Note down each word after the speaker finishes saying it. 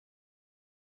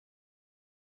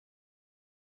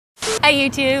Hi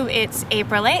YouTube, it's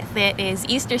April 8th, it is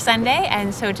Easter Sunday,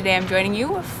 and so today I'm joining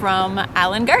you from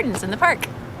Allen Gardens in the park.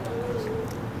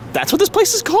 That's what this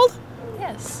place is called?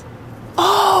 Yes.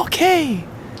 Oh, okay.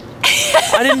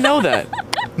 I didn't know that.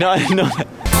 No, I didn't know that.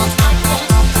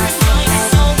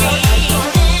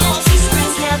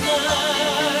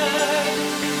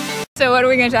 So what are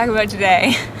we going to talk about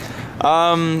today?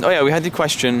 Oh yeah, we had the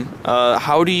question,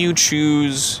 how do you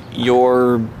choose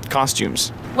your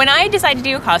costumes? When I decide to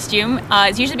do a costume,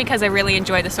 it's usually because I really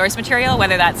enjoy the source material,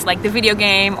 whether that's like the video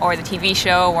game or the TV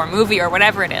show or movie or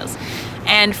whatever it is.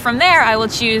 And from there I will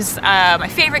choose my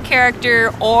favorite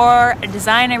character or a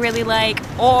design I really like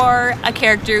or a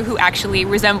character who actually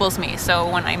resembles me. So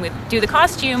when I do the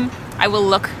costume, I will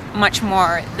look much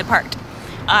more the part.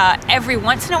 Every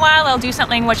once in a while I'll do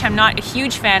something which I'm not a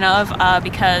huge fan of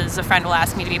because a friend will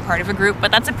ask me to be part of a group, but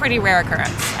that's a pretty rare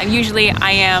occurrence.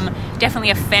 I am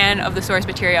definitely a fan of the source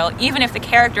material, even if the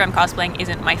character I'm cosplaying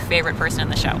isn't my favorite person in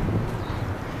the show.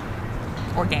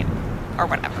 Or game. Or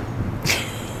whatever.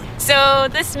 So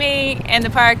this is me in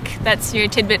the park. That's your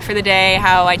tidbit for the day,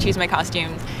 how I choose my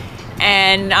costume.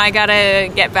 And I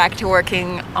gotta get back to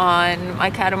working on my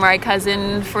Katamari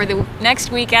cousin for the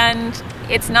next weekend.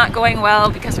 It's not going well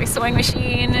because my sewing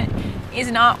machine is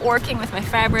not working with my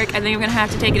fabric. I think I'm gonna have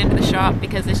to take it into the shop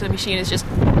because this machine is just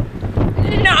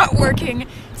not working.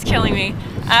 It's killing me.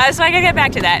 So I gotta get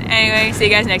back to that. Anyway, see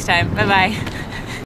you guys next time. Bye bye.